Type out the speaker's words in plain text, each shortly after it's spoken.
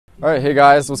Alright, hey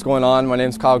guys, what's going on? My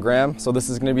name's Kyle Graham. So this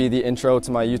is going to be the intro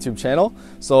to my YouTube channel.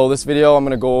 So this video I'm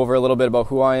going to go over a little bit about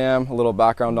who I am, a little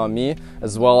background on me.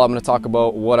 As well, I'm going to talk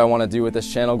about what I want to do with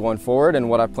this channel going forward and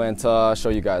what I plan to show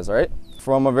you guys, alright?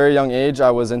 From a very young age, I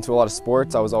was into a lot of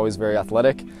sports. I was always very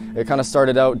athletic. It kind of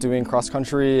started out doing cross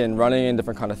country and running and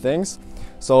different kind of things.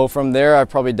 So from there, I've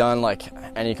probably done like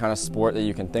any kind of sport that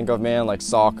you can think of, man, like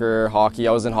soccer, hockey.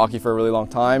 I was in hockey for a really long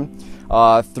time.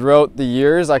 Throughout the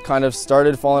years, I kind of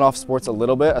started falling off sports a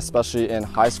little bit, especially in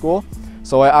high school.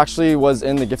 So I actually was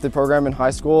in the gifted program in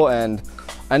high school and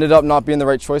ended up not being the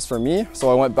right choice for me. So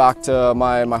I went back to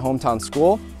my hometown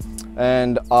school.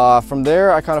 And from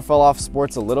there, I kind of fell off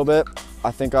sports a little bit. I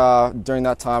think during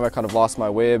that time, I kind of lost my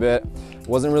way a bit.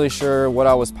 Wasn't really sure what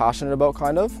I was passionate about,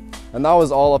 kind of. And that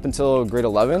was all up until grade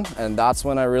 11. And that's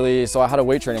when so I had a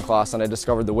weight training class and I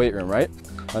discovered the weight room, right?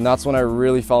 And that's when I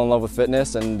really fell in love with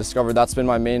fitness and discovered that's been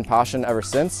my main passion ever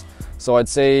since. So I'd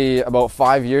say about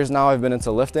 5 years now I've been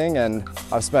into lifting, and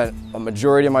I've spent a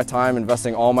majority of my time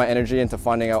investing all my energy into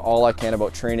finding out all I can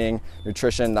about training,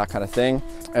 nutrition, that kind of thing.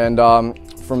 And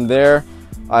from there,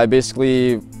 I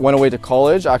basically went away to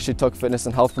college. I actually took fitness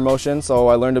and health promotion, so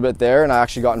I learned a bit there, and I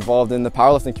actually got involved in the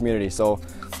powerlifting community. So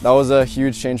that was a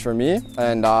huge change for me,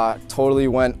 and totally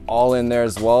went all in there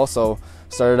as well. So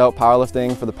started out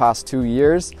powerlifting for the past 2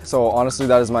 years. So honestly,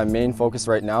 that is my main focus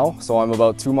right now. So I'm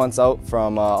about 2 months out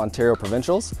from Ontario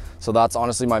Provincials. So that's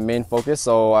honestly my main focus.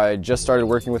 So I just started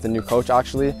working with a new coach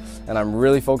actually, and I'm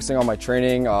really focusing on my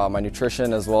training, my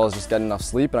nutrition, as well as just getting enough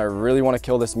sleep. And I really want to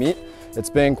kill this meet. It's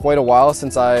been quite a while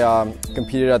since I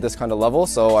competed at this kind of level.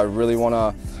 So I really want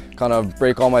to kind of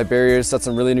break all my barriers, set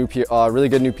some really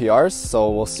good new PRs. So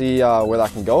we'll see where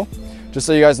that can go. Just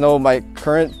so you guys know, my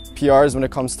current PRs when it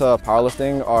comes to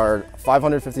powerlifting are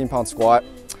 515-pound squat,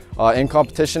 in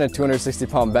competition, a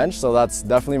 260-pound bench. So that's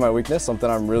definitely my weakness, something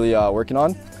I'm really working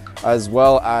on, as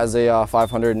well as a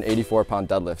 584-pound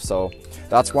deadlift. So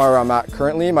that's where I'm at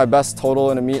currently. My best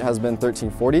total in a meet has been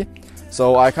 1340.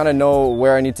 So I kind of know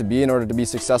where I need to be in order to be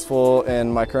successful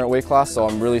in my current weight class. So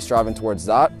I'm really striving towards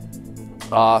that.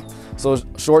 So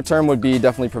short term would be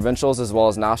definitely provincials as well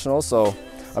as nationals. So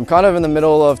I'm kind of in the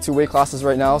middle of 2 weight classes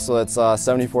right now, so it's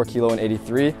 74 kilo and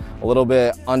 83. A little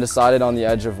bit undecided on the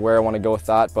edge of where I want to go with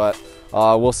that, but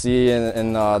we'll see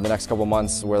in the next couple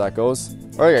months where that goes.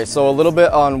 Okay, so a little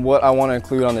bit on what I want to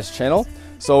include on this channel.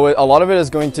 So a lot of it is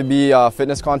going to be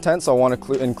fitness content, so I want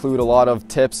to include a lot of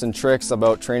tips and tricks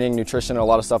about training, nutrition, and a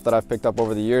lot of stuff that I've picked up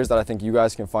over the years that I think you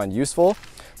guys can find useful.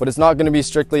 But it's not going to be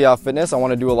strictly fitness. I want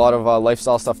to do a lot of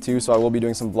lifestyle stuff too, so I will be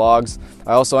doing some vlogs.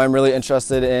 I also am really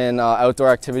interested in outdoor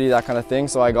activity, that kind of thing,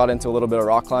 so I got into a little bit of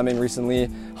rock climbing recently,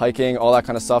 hiking, all that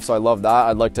kind of stuff, so I love that.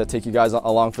 I'd like to take you guys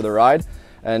along for the ride.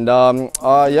 And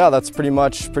yeah, that's pretty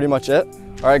much it.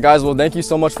 All right, guys, well, thank you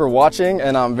so much for watching,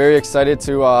 and I'm very excited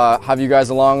to have you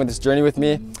guys along with this journey with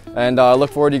me, and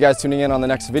look forward to you guys tuning in on the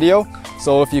next video.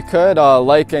 So if you could,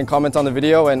 like and comment on the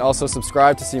video, and also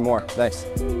subscribe to see more. Thanks.